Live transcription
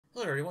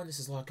Hello everyone, this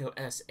is Loco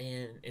S,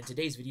 and in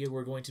today's video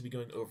we're going to be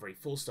going over a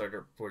full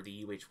startup for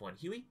the UH-1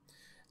 Huey.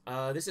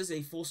 This is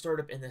a full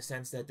startup in the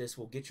sense that this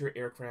will get your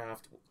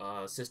aircraft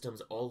systems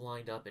all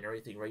lined up and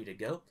everything ready to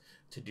go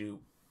to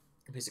do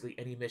basically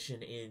any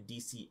mission in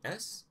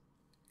DCS.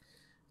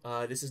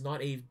 This is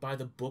not a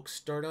by-the-book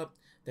startup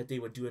that they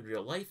would do in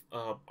real life.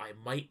 I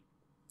might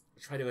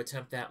try to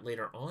attempt that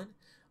later on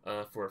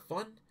for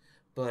fun,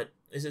 but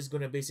this is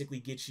going to basically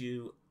get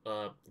you,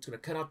 it's going to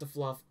cut out the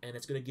fluff, and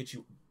it's going to get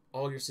you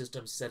all your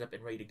systems set up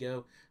and ready to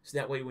go, so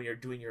that way when you're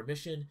doing your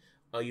mission,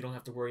 you don't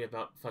have to worry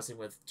about fussing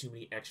with too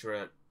many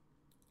extra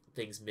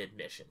things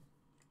mid-mission.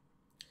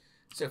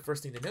 So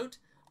first thing to note,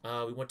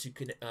 we want to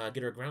get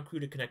our ground crew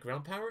to connect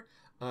ground power.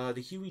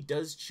 The Huey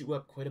does chew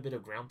up quite a bit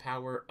of ground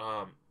power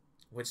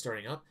when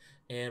starting up,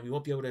 and we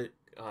won't be able to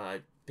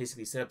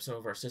basically set up some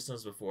of our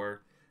systems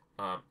before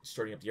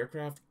starting up the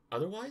aircraft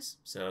otherwise.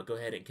 So go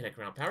ahead and connect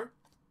ground power.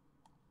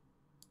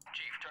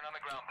 Chief, turn on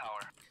the ground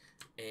power.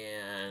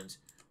 And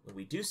when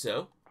we do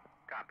so,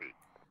 Copy.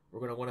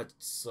 we're going to want to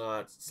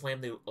slam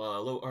the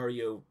low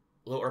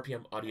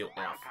RPM audio off.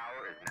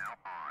 Power is now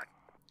on.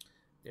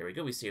 There we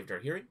go. We saved our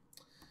hearing.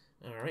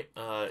 All right.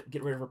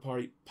 Get rid of our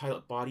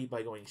pilot body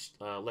by going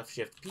left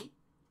shift P,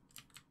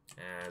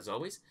 as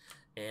always.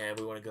 And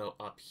we want to go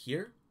up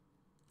here.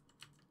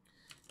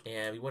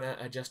 And we want to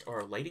adjust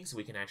our lighting so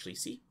we can actually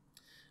see.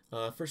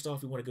 First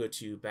off, we want to go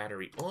to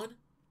battery on,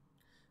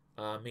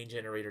 main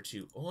generator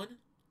to on.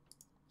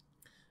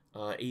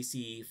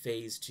 AC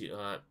phase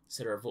to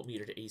set our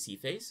voltmeter to AC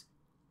phase.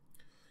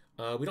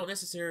 We don't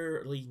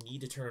necessarily need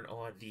to turn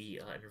on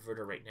the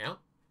inverter right now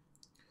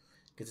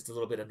because it's a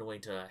little bit annoying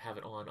to have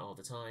it on all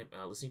the time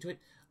listening to it.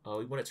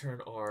 We want to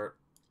turn our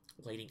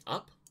lighting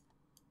up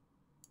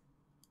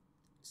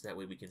so that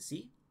way we can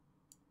see.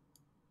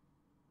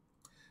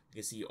 We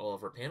can see all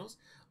of our panels.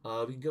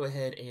 We can go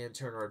ahead and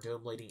turn our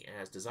dome lighting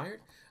as desired.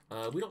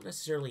 We don't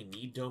necessarily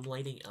need dome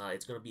lighting.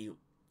 It's going to be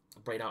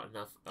bright out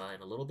enough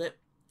in a little bit.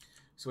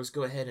 So let's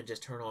go ahead and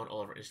just turn on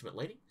all of our instrument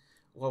lighting.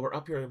 While we're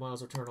up here, we might as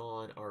well turn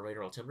on our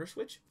radar altimeter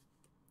switch.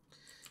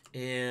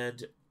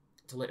 And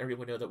to let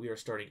everyone know that we are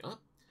starting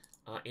up,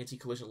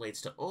 anti-collision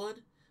lights to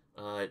on,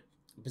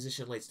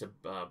 position lights to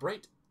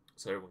bright,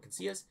 so everyone can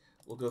see us.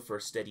 We'll go for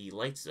steady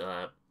lights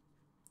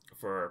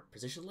for our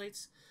position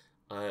lights.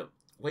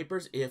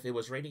 Wipers, if it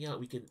was raining out,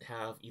 we can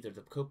have either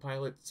the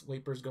co-pilot's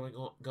wipers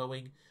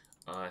going,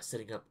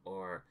 setting up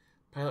our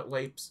pilot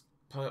wipes,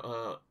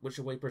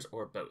 windshield wipers,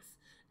 or both.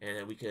 And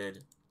then we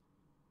could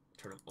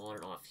turn them on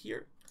and off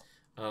here.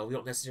 We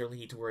don't necessarily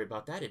need to worry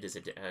about that. It is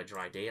a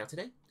dry day out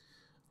today.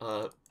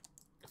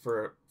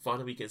 For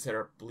fun, we can set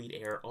our bleed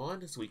air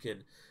on so we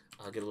can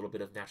get a little bit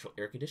of natural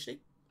air conditioning.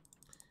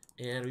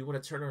 And we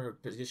want to turn our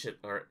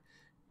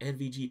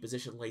NVG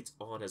position lights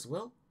on as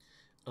well.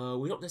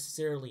 We don't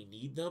necessarily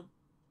need them,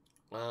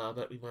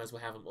 but we might as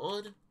well have them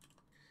on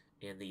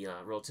in the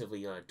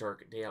relatively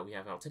dark day out we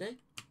have out today.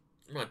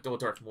 Not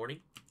dark morning.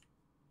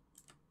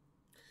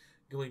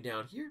 Going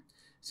down here,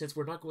 since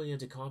we're not going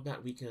into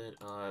combat, we can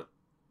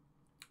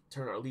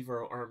leave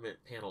our armament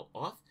panel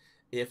off.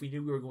 If we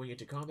knew we were going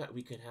into combat,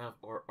 we can have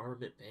our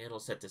armament panel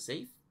set to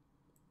safe.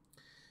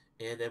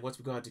 And then once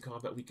we go into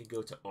combat, we can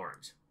go to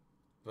armed.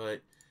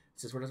 But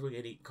since we're not doing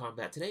any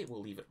combat today,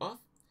 we'll leave it off.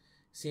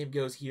 Same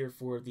goes here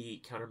for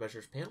the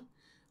countermeasures panel.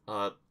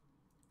 I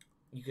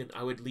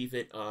would leave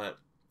it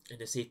in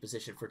a safe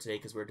position for today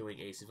because we're doing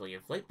a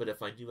civilian flight. But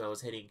if I knew I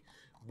was heading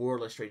more or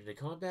less straight into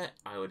combat,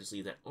 I would just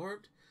leave that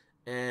armed.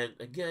 And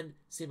again,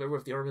 same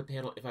with the armament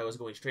panel. If I was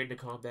going straight into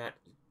combat,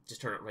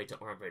 just turn it right to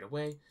armed right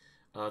away.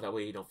 That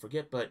way you don't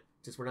forget. But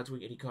since we're not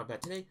doing any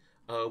combat today,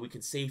 we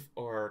can save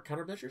our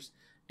countermeasures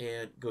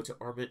and go to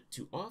armament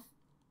to off.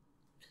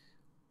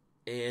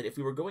 And if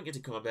we were going into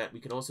combat,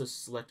 we can also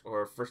select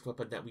our first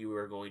weapon that we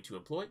were going to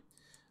employ.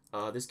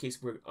 In this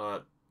case, we're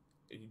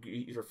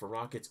either for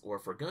rockets or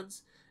for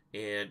guns.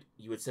 And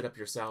you would set up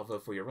your salvo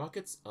for your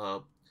rockets.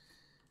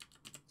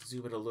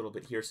 Zoom in a little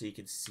bit here so you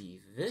can see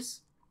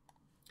this.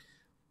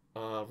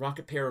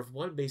 Rocket pair of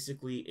 1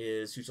 basically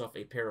shoots off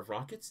a pair of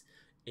rockets,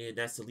 and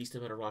that's the least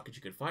amount of rockets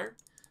you can fire.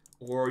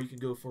 Or you can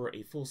go for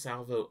a full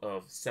salvo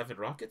of 7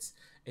 rockets,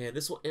 and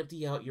this will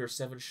empty out your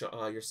 7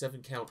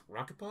 count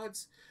rocket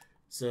pods.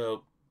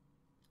 So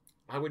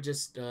I would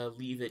just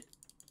leave it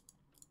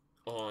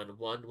on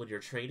 1 when you're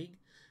training.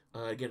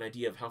 Get an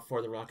idea of how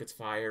far the rockets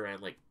fire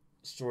and like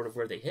sort of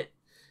where they hit.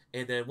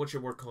 And then once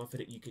you're more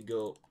confident, you can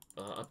go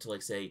up to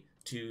like say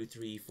 2,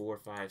 3, 4,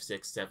 5,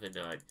 6, 7,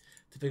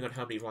 depending on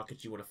how many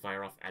rockets you want to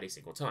fire off at a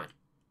single time.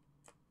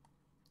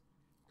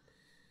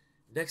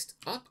 Next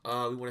up,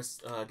 we want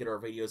to get our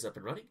radios up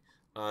and running.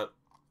 I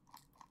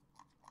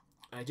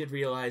did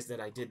realize that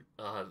I did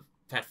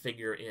fat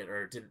finger in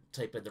or didn't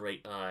type in the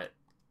right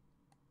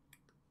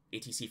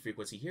ATC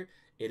frequency here.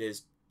 It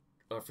is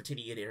for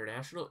Tinian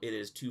International. It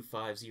is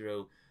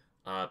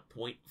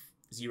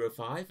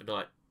 250.05,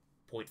 not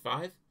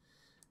 0.5.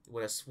 We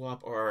want to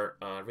swap our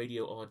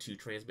radio onto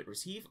transmit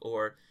receive,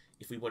 or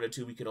if we wanted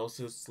to, we could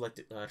also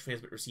select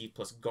transmit receive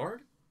plus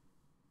guard.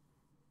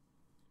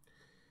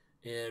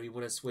 And we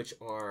want to switch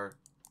our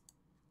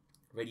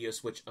radio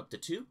switch up to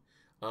 2.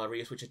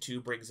 Radio switch to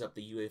 2 brings up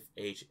the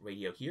UH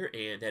radio here,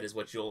 and that is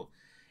what you'll...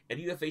 And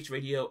UH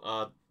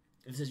radio,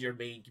 this is your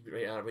main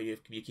radio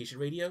communication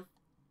radio.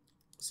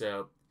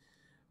 So,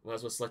 might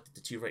as well select it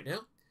to 2 right now.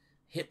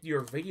 Hit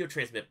your radio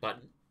transmit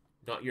button,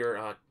 not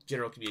your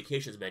general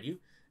communications menu.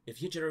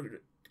 If you hit general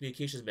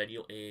communications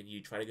menu and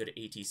you try to go to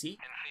ATC... In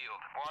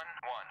field, 1-1.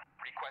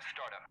 Request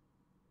startup.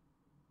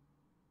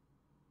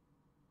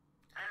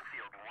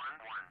 Field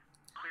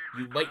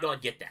 1-1. You might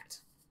not get that.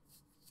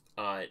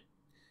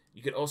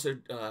 You could also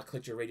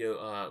click your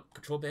radio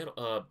control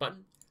panel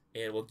button,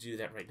 and we'll do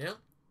that right now.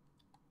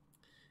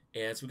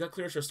 And so we got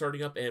clearance for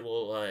starting up, and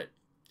we'll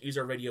use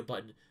our radio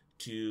button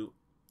to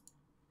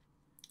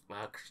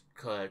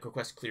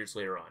request clearance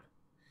later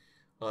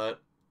on.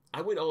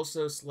 I would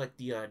also select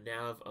the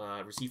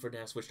receiver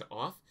nav switch to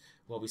off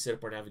while we set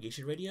up our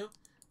navigation radio.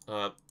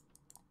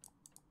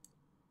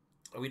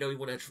 We know we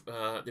want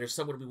to. There's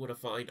someone we want to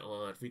find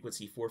on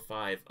frequency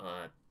 45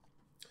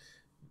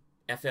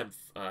 FM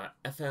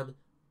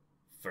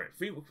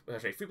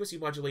frequency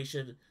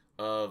modulation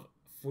of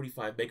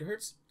 45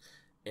 megahertz,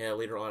 and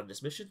later on in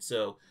this mission.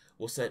 So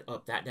we'll set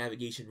up that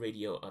navigation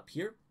radio up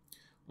here.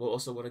 We'll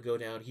also want to go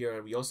down here,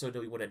 and we also know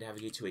we want to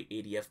navigate to an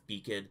ADF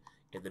beacon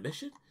in the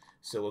mission.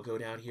 So we'll go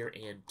down here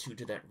and tune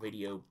to that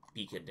radio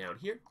beacon down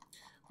here.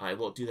 I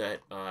won't do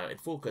that in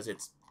full because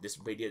it's this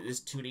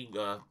tuning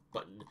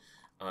button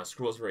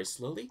scrolls very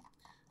slowly.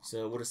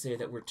 So we'll just say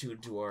that we're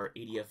tuned to our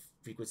ADF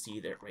frequency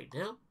there right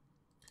now.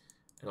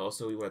 And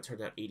also we want to turn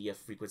that ADF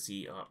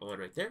frequency on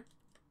right there.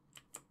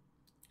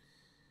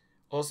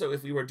 Also,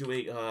 if we were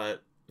doing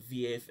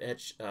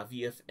VFH,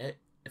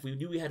 if we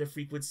knew we had a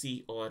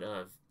frequency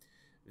on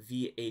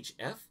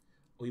VHF,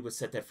 we would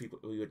set that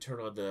we would turn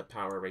on the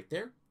power right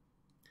there,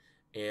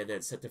 and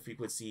then set the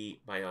frequency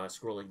by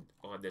scrolling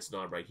on this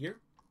knob right here.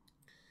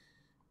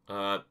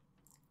 There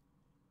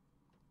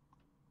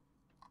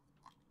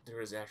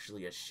is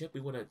actually a ship we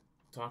want to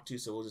talk to,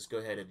 so we'll just go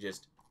ahead and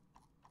just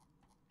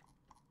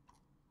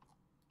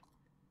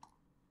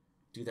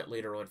do that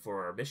later on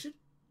for our mission.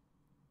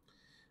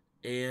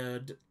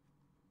 And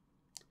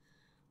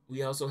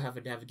we also have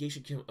a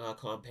navigation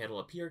comm panel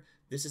up here.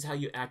 This is how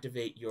you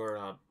activate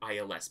your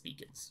ILS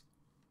beacons.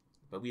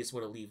 But we just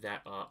want to leave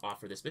that off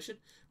for this mission.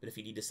 But if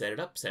you need to set it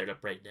up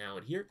right now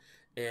in here.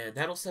 And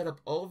that'll set up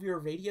all of your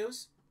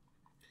radios.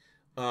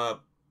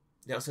 That'll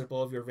set up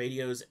all of your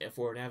radios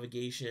for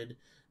navigation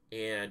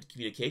and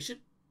communication.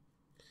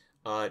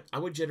 I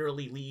would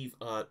generally leave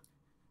I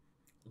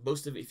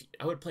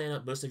would plan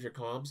out most of your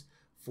comms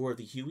for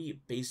the Huey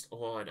based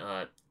on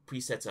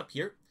presets up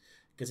here,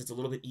 because it's a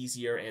little bit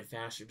easier and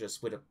faster to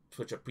switch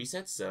up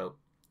presets. So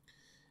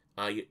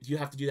you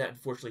have to do that,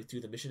 unfortunately,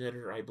 through the mission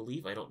editor, I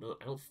believe. I don't know.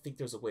 I don't think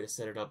there's a way to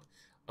set it up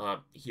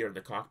here in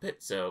the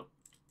cockpit. So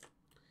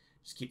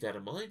just keep that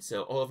in mind.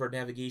 So all of our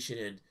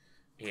navigation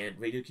and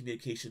radio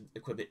communication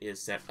equipment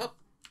is set up.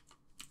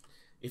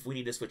 If we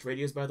need to switch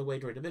radios, by the way,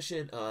 during the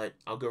mission,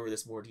 I'll go over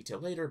this more in detail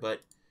later,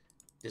 but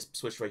this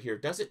switch right here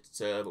does it.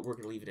 So, but we're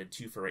going to leave it in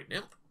 2 for right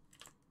now.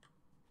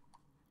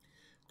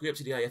 Go up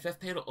to the IFF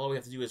panel. All we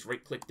have to do is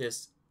right-click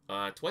this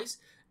twice,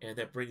 and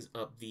that brings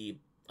up the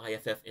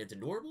IFF into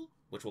normal,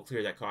 which will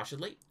clear that caution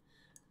light.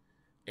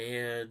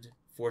 And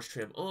force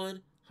trim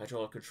on,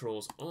 hydraulic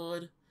controls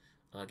on,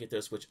 get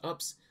those switch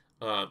ups.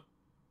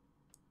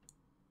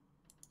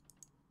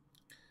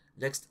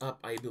 Next up,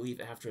 I believe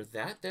after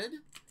that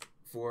then,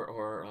 for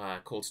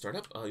our cold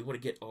startup, we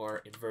want to get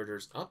our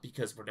inverters up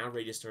because we're now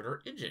ready to start our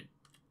engine.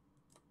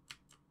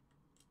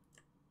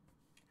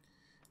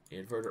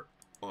 Inverter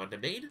on the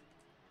main.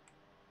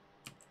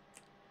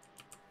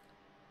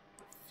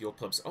 Fuel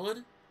pumps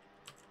on.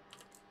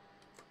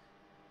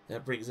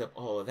 That brings up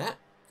all of that.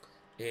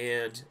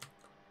 And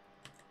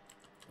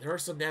there are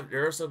some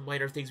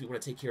minor things we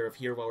want to take care of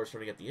here while we're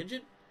starting up the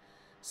engine.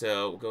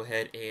 So we'll go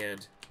ahead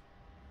and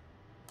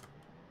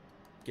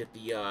get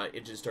the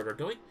engine starter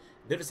going.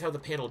 Notice how the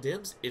panel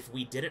dims. If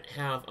we didn't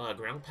have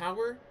ground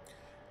power,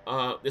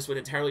 this would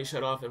entirely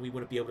shut off and we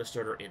wouldn't be able to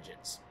start our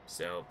engines.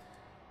 So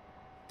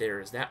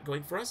there's that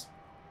going for us.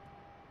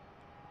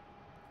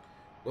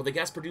 Well, the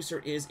gas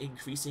producer is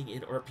increasing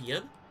in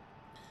RPM.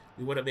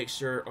 We want to make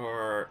sure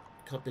our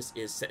compass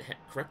is set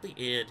correctly,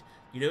 and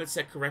you know it's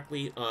set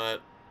correctly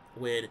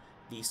when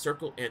the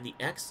circle and the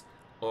X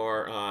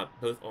are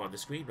both on the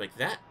screen like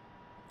that,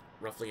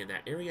 roughly in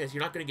that area.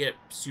 You're not going to get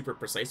super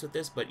precise with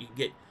this, but you can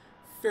get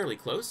fairly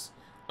close.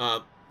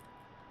 Our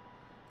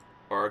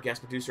gas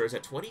producer is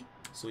at 20,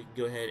 so we can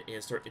go ahead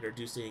and start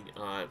introducing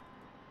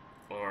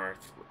our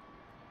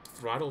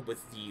throttle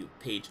with the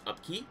page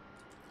up key.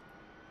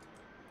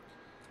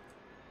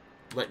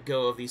 Let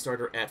go of the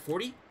starter at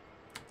 40.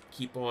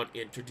 Keep on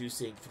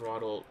introducing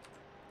throttle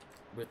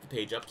with the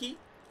page up key.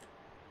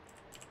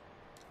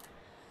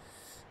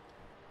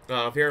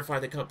 Verify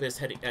the compass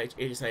heading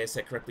HSI is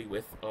set correctly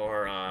with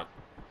our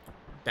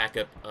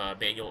backup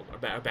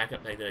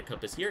magnetic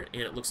compass here,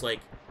 and it looks like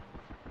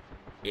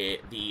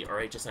our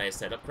HSI is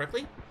set up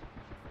correctly.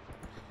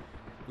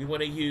 We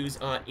want to use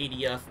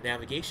ADF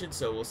navigation,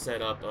 so we'll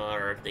set up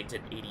our thing to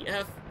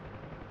ADF.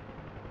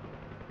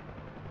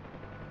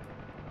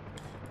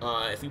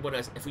 If we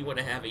want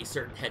to have a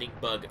certain heading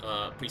bug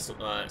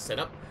set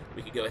up,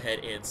 we can go ahead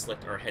and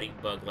select our heading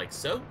bug like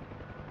so.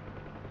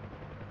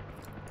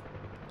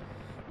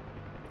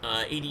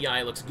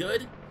 ADI looks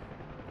good.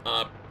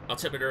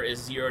 Altimeter is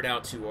zeroed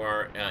out to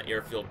our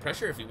airfield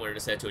pressure. If we wanted to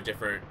set it to a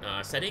different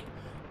setting,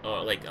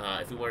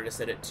 if we wanted to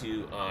set it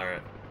to our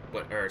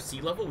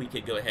sea level, we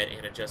could go ahead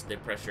and adjust the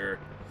pressure,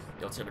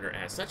 the altimeter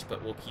as such.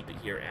 But we'll keep it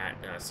here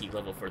at sea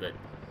level for the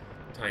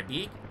time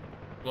being.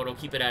 Well, we'll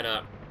keep it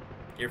at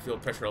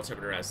airfield pressure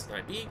altimeter as the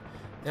time being.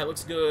 That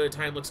looks good.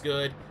 Time looks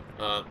good.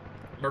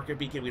 Marker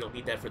beacon, we don't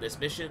need that for this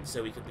mission,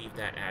 so we can leave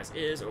that as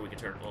is, or we can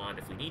turn it on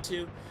if we need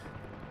to.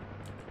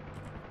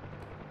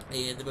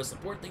 And the most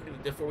important thing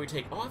before we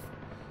take off,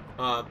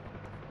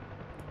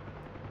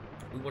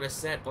 we want to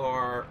set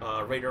our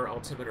radar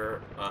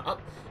altimeter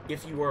up.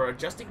 If you are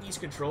adjusting these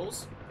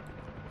controls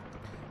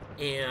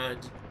and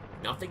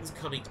nothing's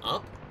coming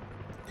up,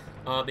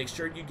 make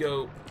sure you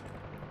go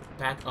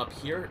back up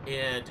here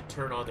and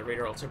turn on the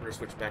radar altimeter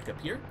switch back up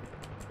here.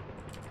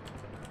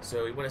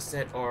 So we want to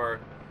set our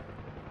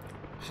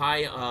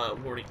high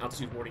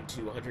altitude warning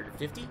to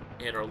 150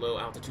 and our low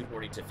altitude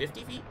warning to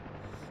 50 feet.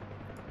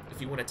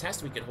 If you want to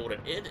test, we can hold it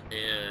in,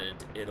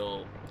 and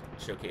it'll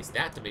showcase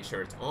that to make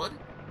sure it's on.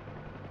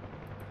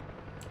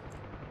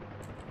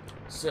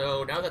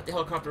 So now that the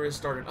helicopter is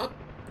started up,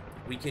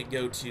 we can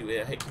go to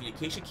hit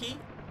communication key,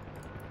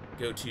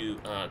 go to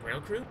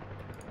ground crew,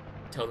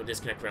 tell them to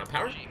disconnect ground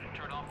power. Chief,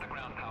 turn off the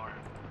ground power.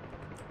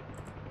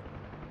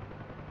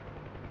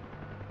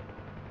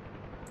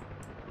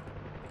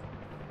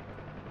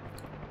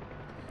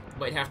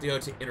 Might have to go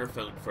to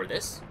interphone for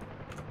this.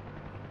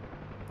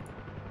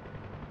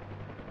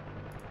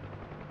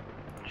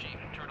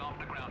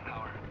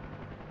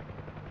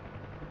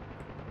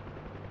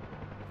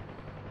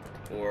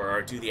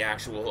 Or do the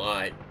actual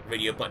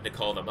radio button to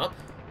call them up.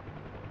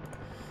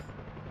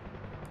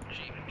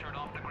 Chief, turn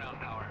off the ground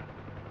power.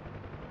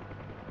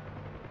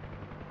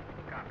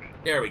 Copy.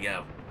 There we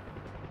go.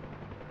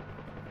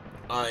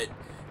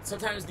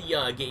 Sometimes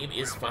the game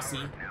is fussy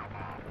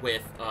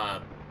with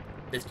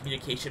this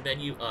communication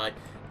menu.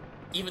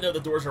 Even though the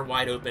doors are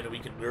wide open and we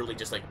can literally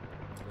just like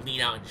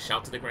lean out and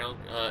shout to the ground,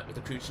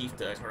 the crew chief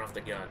to turn off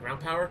the ground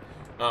power,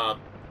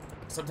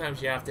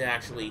 sometimes you have to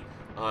actually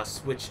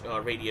switch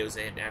radios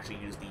and actually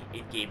use the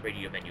in-game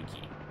radio menu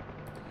key.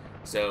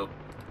 So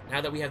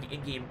now that we have the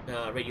in-game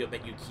radio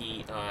menu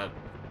key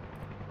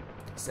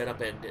set up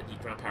and the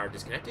ground power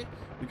disconnected,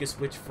 we can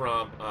switch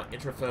from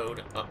interphone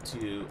up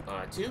to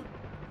 2.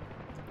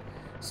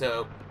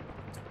 So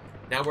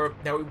now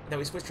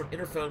we switched from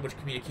interphone, which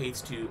communicates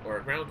to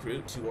our ground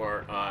crew, to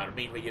our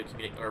main radio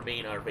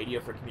radio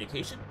for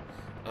communication.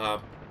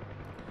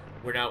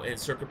 We're now in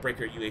circuit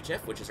breaker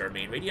UHF, which is our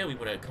main radio. We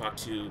want to talk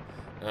to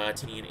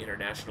Tinian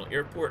International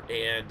Airport,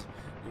 and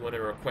we want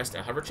to request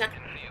a hover check.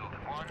 Field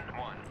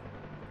 1-1.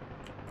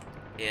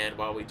 And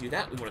while we do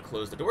that, we want to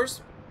close the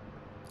doors.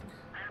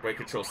 Right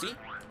control C.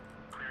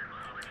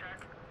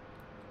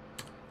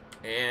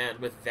 And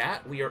with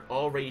that, we are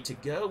all ready to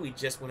go. We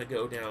just want to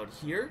go down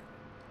here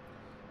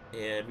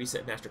and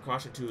reset master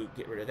caution to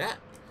get rid of that.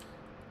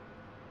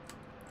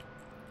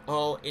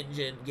 All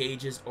engine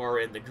gauges are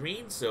in the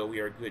green, so we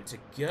are good to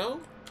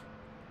go.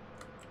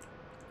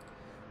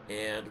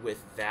 And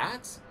with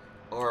that,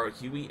 our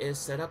Huey is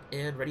set up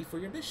and ready for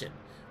your mission.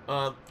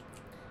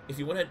 If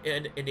you want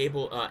to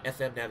enable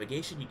FM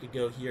navigation, you can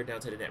go here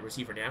down to the net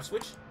receiver nav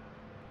switch,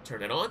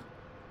 turn it on,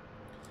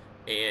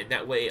 and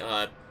that way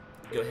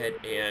go ahead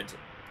and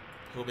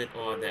home in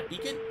on that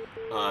beacon.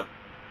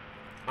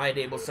 I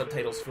enabled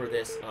subtitles for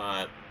this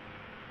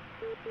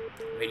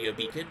radio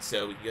beacon,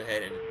 so we can go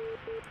ahead and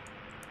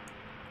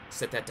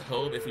set that to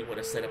home if we want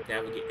to set up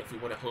navigate. If we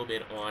want to home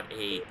in on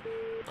a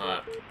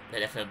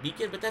an FM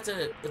beacon, but that's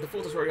the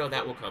full tutorial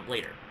that will come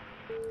later.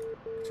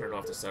 Turn it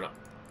off to set up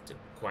to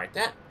quiet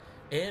that,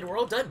 and we're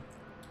all done.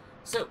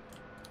 So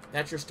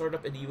that's your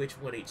startup in the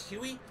UH-1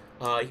 Huey. You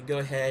can go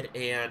ahead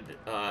and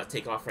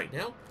take off right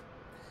now.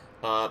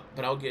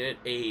 But I'll do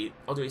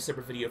a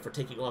separate video for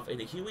taking off in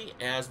the Huey,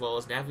 as well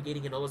as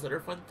navigating and all those other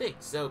fun things.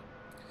 So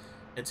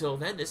until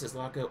then, this is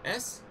Loco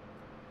S,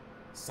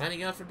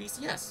 signing out from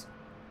DCS.